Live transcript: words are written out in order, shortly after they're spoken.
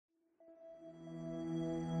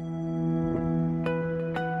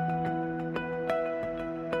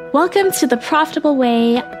Welcome to The Profitable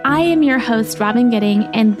Way. I am your host, Robin Gooding,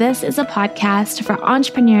 and this is a podcast for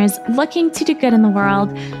entrepreneurs looking to do good in the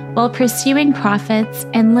world while pursuing profits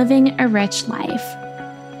and living a rich life.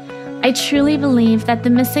 I truly believe that the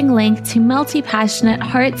missing link to multi-passionate,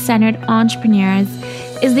 heart-centered entrepreneurs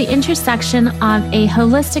is the intersection of a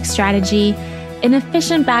holistic strategy, an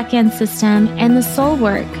efficient back-end system, and the soul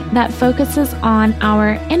work that focuses on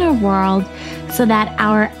our inner world so that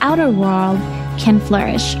our outer world can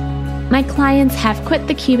flourish. My clients have quit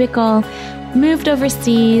the cubicle, moved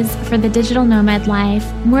overseas for the digital nomad life,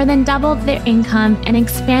 more than doubled their income, and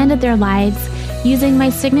expanded their lives using my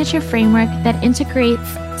signature framework that integrates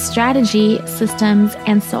strategy, systems,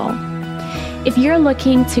 and soul. If you're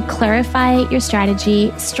looking to clarify your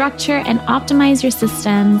strategy, structure and optimize your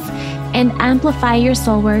systems, and amplify your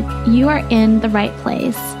soul work, you are in the right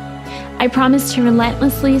place. I promise to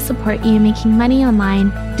relentlessly support you making money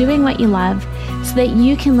online, doing what you love, so that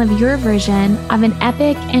you can live your version of an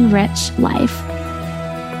epic and rich life.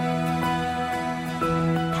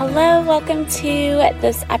 Hello, welcome to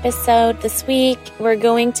this episode. This week, we're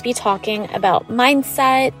going to be talking about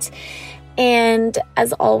mindset. And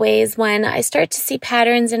as always, when I start to see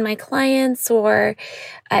patterns in my clients or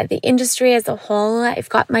the industry as a whole, I've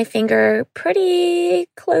got my finger pretty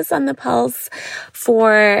close on the pulse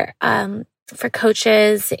for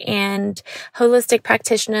coaches and holistic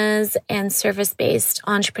practitioners and service-based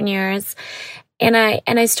entrepreneurs. And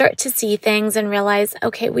I start to see things and realize,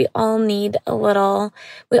 okay, we all need a little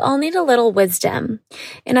wisdom.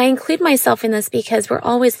 And I include myself in this because we're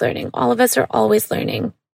always learning. All of us are always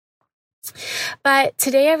learning. But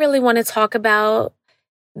today I really want to talk about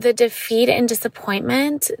the defeat and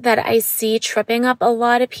disappointment that I see tripping up a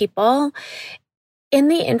lot of people in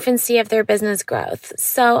the infancy of their business growth.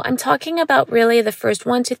 So I'm talking about really the first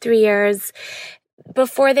 1 to 3 years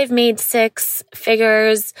before they've made 6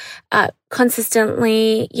 figures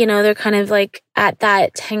consistently. You know, they're kind of like at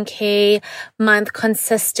that 10K month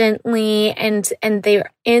consistently, and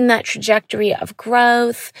they're in that trajectory of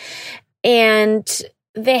growth, and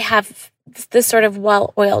they have this sort of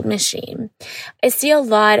well-oiled machine. I see a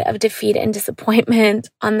lot of defeat and disappointment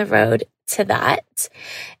on the road to that.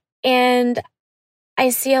 And I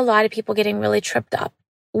see a lot of people getting really tripped up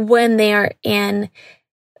when they are in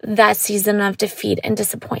that season of defeat and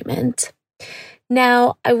disappointment.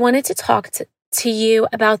 Now, I wanted to talk to you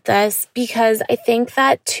about this because I think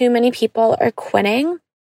that too many people are quitting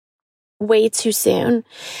way too soon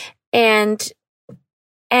and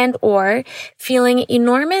or feeling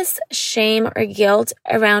enormous shame or guilt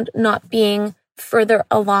around not being further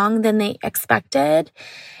along than they expected.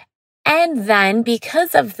 And then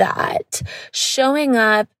because of that, showing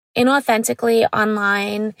up inauthentically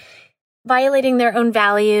online, violating their own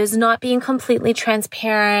values, not being completely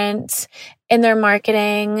transparent in their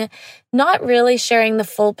marketing, not really sharing the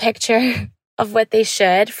full picture of what they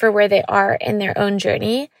should for where they are in their own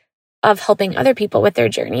journey of helping other people with their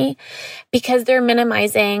journey, because they're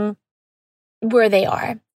minimizing where they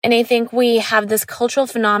are. And I think we have this cultural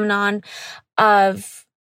phenomenon of,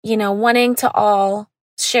 wanting to all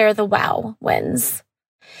share the wow wins.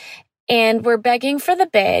 And we're begging for the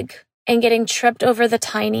big and getting tripped over the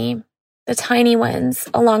tiny wins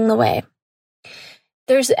along the way.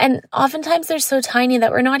 And oftentimes they're so tiny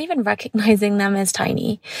that we're not even recognizing them as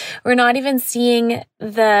tiny. We're not even seeing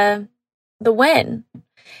the win,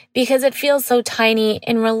 because it feels so tiny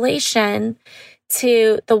in relation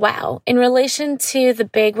to the wow, in relation to the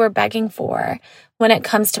big we're begging for when it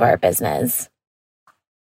comes to our business.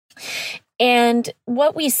 And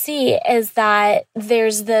what we see is that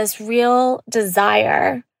there's this real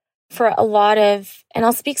desire for a lot of, and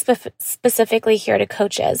I'll speak specifically here to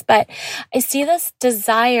coaches, but I see this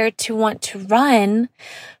desire to want to run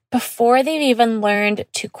before they've even learned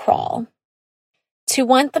to crawl. To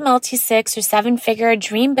want the multi-6 or 7-figure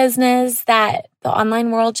dream business that the online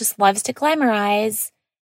world just loves to glamorize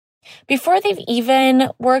before they've even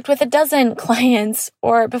worked with a dozen clients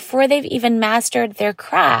or before they've even mastered their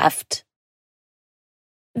craft.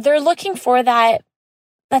 They're looking for that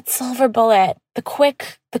silver bullet, the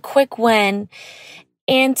quick win.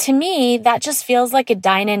 And to me, that just feels like a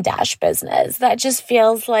dine and dash business. That just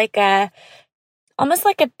feels like almost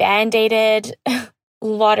like a band-aided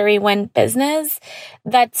lottery win business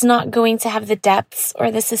that's not going to have the depths or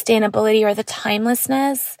the sustainability or the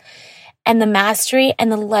timelessness and the mastery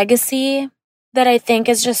and the legacy that I think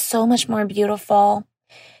is just so much more beautiful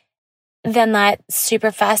than that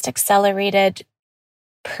super fast, accelerated,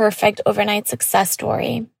 perfect overnight success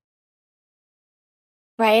story.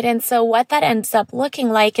 Right? And so what that ends up looking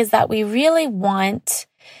like is that we really want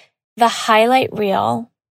the highlight reel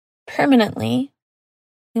permanently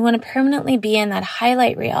We want to permanently be in that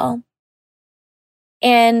highlight reel.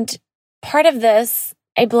 And part of this,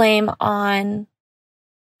 I blame on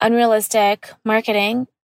unrealistic marketing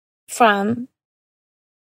from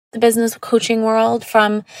the business coaching world,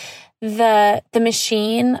 from the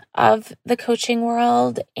machine of the coaching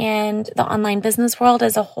world and the online business world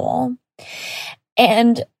as a whole.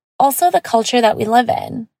 And also the culture that we live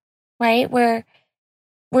in, right? Where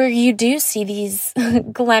you do see these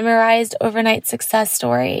glamorized overnight success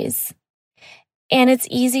stories. And it's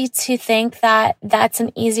easy to think that that's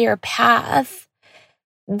an easier path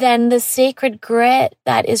than the sacred grit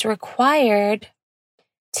that is required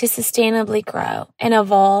to sustainably grow and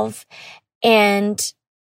evolve. And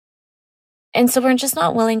so we're just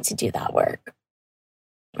not willing to do that work.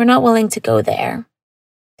 We're not willing to go there.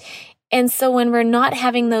 And so when we're not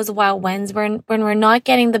having those wow wins, when we're not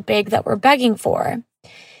getting the big that we're begging for,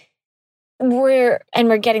 we're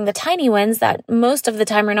getting the tiny wins that most of the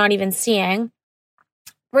time we're not even seeing,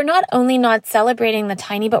 we're not only not celebrating the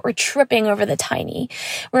tiny, but we're tripping over the tiny.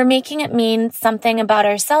 We're making it mean something about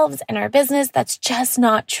ourselves and our business that's just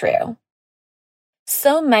not true.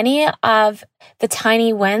 So many of the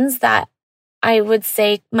tiny wins that I would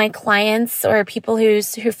say my clients or people who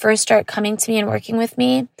first start coming to me and working with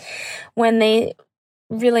me, when they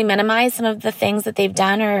really minimize some of the things that they've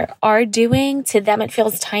done or are doing, to them it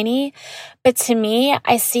feels tiny. But to me,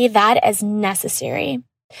 I see that as necessary.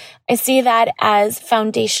 I see that as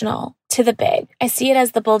foundational to the big. I see it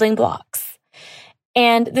as the building blocks.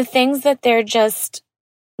 And the things that they're just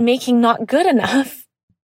making not good enough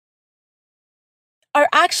are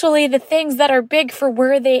actually the things that are big for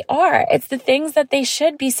where they are. It's the things that they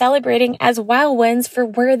should be celebrating as wow wins for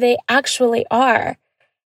where they actually are.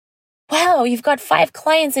 Wow, you've got 5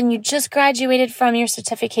 clients and you just graduated from your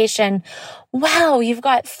certification. Wow, you've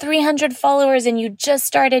got 300 followers and you just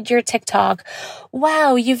started your TikTok.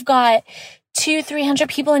 Wow, you've got 200-300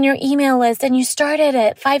 people in your email list and you started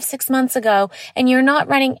it 5-6 months ago and you're not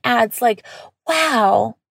running ads. Like,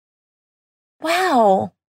 wow.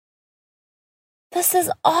 This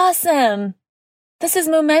is awesome. This is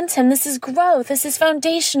momentum. This is growth. This is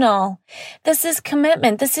foundational. This is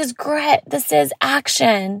commitment. This is grit. This is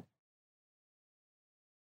action.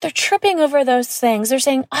 They're tripping over those things. They're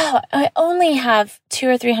saying, oh, I only have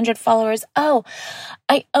 200 or 300 followers. Oh,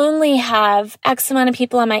 I only have X amount of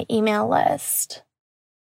people on my email list.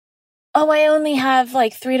 Oh, I only have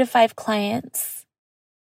like 3 to 5 clients.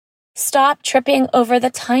 Stop tripping over the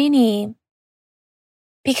tiny,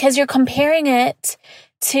 because you're comparing it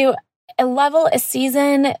to a level, a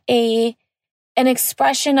season, an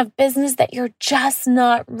expression of business that you're just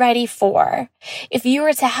not ready for. If you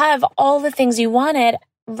were to have all the things you wanted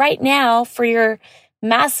right now for your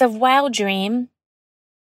massive wow dream,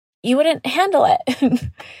 you wouldn't handle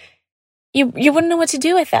it. You wouldn't know what to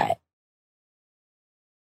do with it.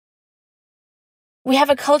 We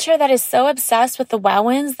have a culture that is so obsessed with the wow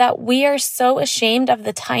wins that we are so ashamed of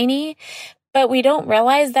the tiny, but we don't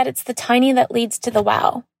realize that it's the tiny that leads to the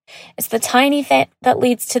wow. It's the tiny thing that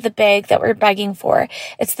leads to the big that we're begging for.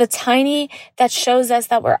 It's the tiny that shows us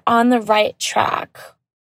that we're on the right track.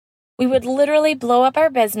 We would literally blow up our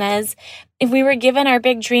business if we were given our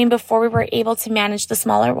big dream before we were able to manage the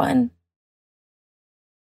smaller one.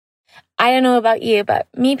 I don't know about you, but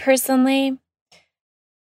me personally,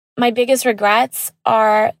 my biggest regrets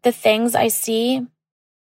are the things I see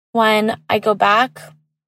when I go back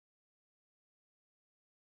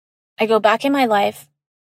in my life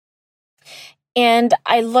and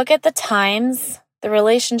I look at the times, the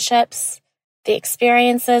relationships, the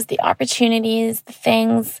experiences, the opportunities, the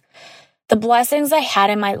things, the blessings I had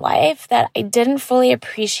in my life that I didn't fully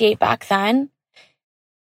appreciate back then,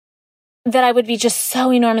 that I would be just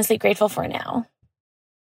so enormously grateful for now.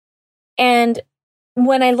 And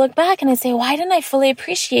when I look back and I say, why didn't I fully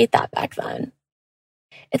appreciate that back then?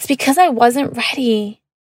 It's because I wasn't ready.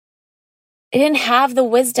 I didn't have the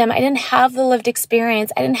wisdom. I didn't have the lived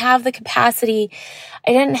experience. I didn't have the capacity.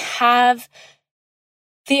 I didn't have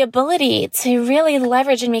the ability to really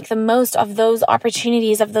leverage and make the most of those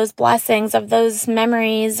opportunities, of those blessings, of those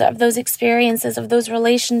memories, of those experiences, of those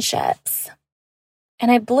relationships.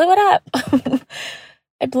 And I blew it up.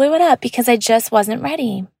 I blew it up because I just wasn't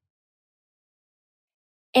ready.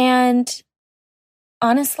 And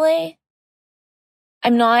honestly,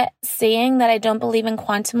 I'm not saying that I don't believe in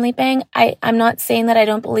quantum leaping. I'm not saying that I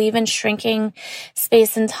don't believe in shrinking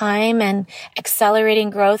space and time and accelerating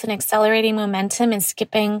growth and accelerating momentum and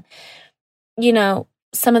skipping,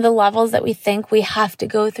 some of the levels that we think we have to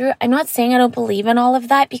go through. I'm not saying I don't believe in all of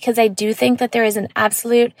that, because I do think that there is an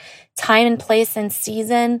absolute time and place and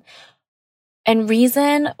season and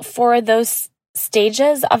reason for those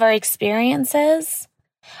stages of our experiences,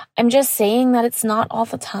 I'm just saying that it's not all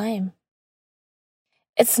the time.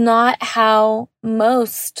 It's not how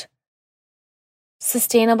most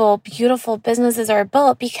sustainable, beautiful businesses are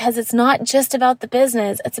built, because it's not just about the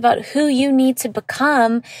business. It's about who you need to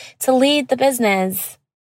become to lead the business.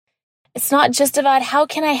 It's not just about how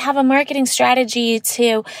can I have a marketing strategy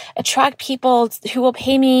to attract people who will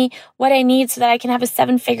pay me what I need so that I can have a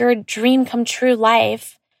 7-figure dream come true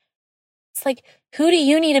life. It's like, who do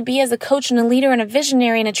you need to be as a coach and a leader and a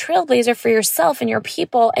visionary and a trailblazer for yourself and your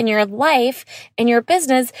people and your life and your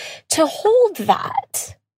business to hold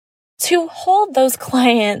that, to hold those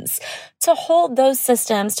clients, to hold those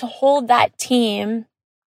systems, to hold that team?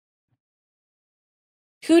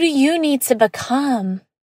 Who do you need to become?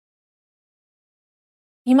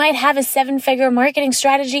 You might have a 7-figure marketing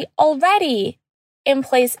strategy already in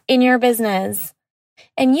place in your business,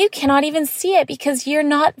 and you cannot even see it because you're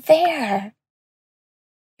not there.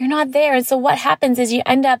 You're not there. And so what happens is you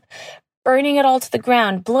end up burning it all to the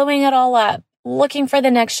ground, blowing it all up, looking for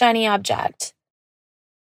the next shiny object,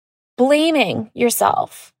 blaming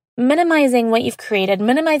yourself, minimizing what you've created,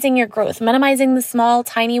 minimizing your growth, minimizing the small,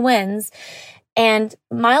 tiny wins and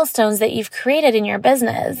milestones that you've created in your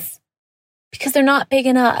business, because they're not big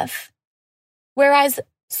enough. Whereas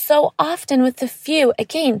so often with the few,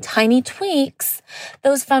 again, tiny tweaks,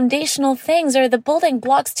 those foundational things are the building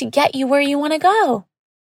blocks to get you where you want to go.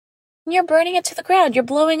 And you're burning it to the ground. You're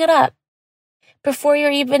blowing it up before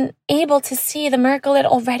you're even able to see the miracle it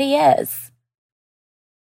already is.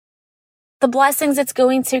 The blessings it's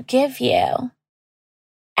going to give you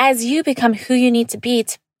as you become who you need to be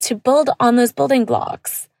to build on those building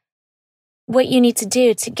blocks. What you need to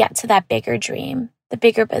do to get to that bigger dream, the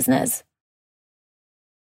bigger business.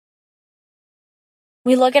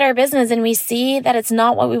 We look at our business and we see that it's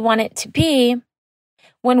not what we want it to be,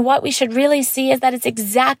 when what we should really see is that it's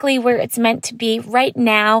exactly where it's meant to be right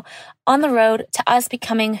now on the road to us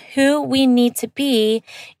becoming who we need to be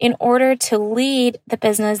in order to lead the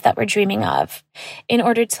business that we're dreaming of, in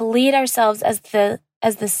order to lead ourselves as the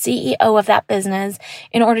CEO of that business,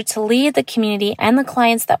 in order to lead the community and the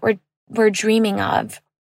clients that we're dreaming of.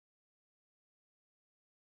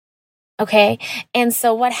 Okay. And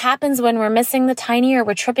so what happens when we're missing the tiny or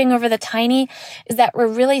we're tripping over the tiny is that we're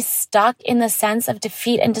really stuck in the sense of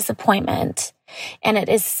defeat and disappointment. And it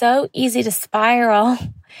is so easy to spiral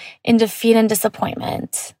in defeat and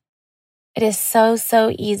disappointment. It is so,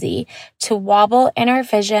 so easy to wobble in our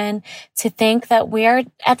vision, to think that we are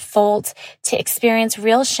at fault, to experience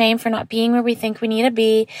real shame for not being where we think we need to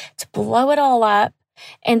be, to blow it all up,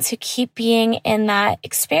 and to keep being in that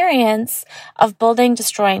experience of building,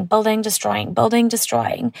 destroying,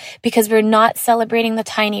 because we're not celebrating the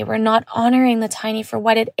tiny. We're not honoring the tiny for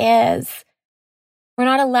what it is. We're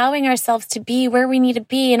not allowing ourselves to be where we need to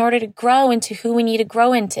be in order to grow into who we need to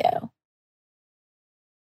grow into.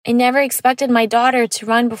 I never expected my daughter to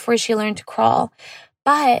run before she learned to crawl,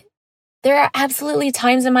 but there are absolutely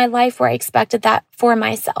times in my life where I expected that for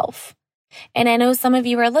myself. And I know some of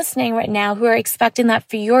you are listening right now who are expecting that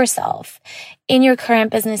for yourself in your current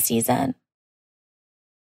business season.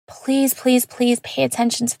 Please, please, please pay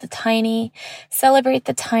attention to the tiny. Celebrate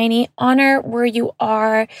the tiny. Honor where you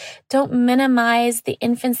are. Don't minimize the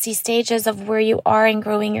infancy stages of where you are in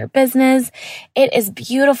growing your business. It is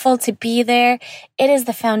beautiful to be there. It is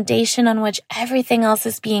the foundation on which everything else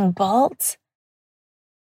is being built.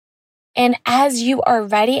 And as you are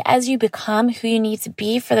ready, as you become who you need to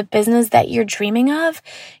be for the business that you're dreaming of,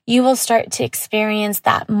 you will start to experience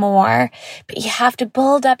that more. But you have to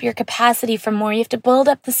build up your capacity for more. You have to build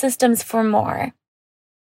up the systems for more.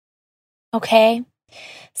 Okay?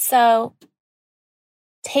 So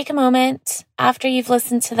take a moment after you've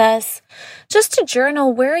listened to this just to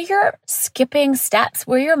journal where you're skipping steps,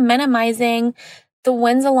 where you're minimizing the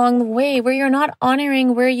wins along the way, where you're not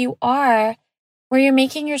honoring where you are, where you're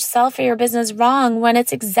making yourself or your business wrong when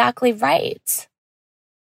it's exactly right.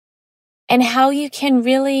 And how you can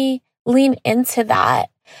really lean into that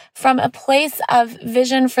from a place of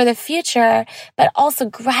vision for the future, but also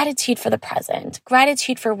gratitude for the present,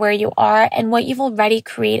 gratitude for where you are and what you've already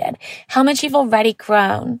created, how much you've already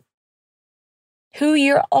grown, who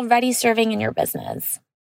you're already serving in your business.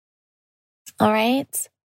 All right?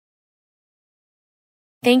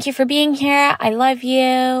 Thank you for being here. I love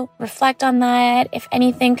you. Reflect on that. If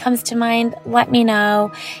anything comes to mind, let me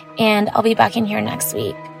know, and I'll be back in here next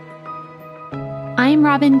week. I'm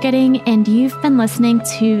Robin Gooding, and you've been listening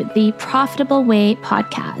to the Profitable Way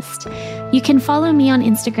podcast. You can follow me on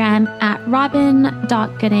Instagram at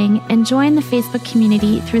robin.gooding and join the Facebook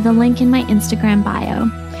community through the link in my Instagram bio.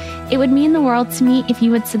 It would mean the world to me if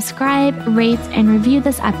you would subscribe, rate, and review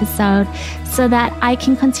this episode so that I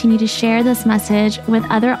can continue to share this message with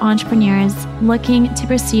other entrepreneurs looking to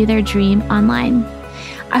pursue their dream online.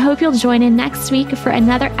 I hope you'll join in next week for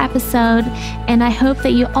another episode, and I hope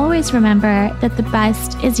that you always remember that the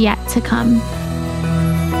best is yet to come.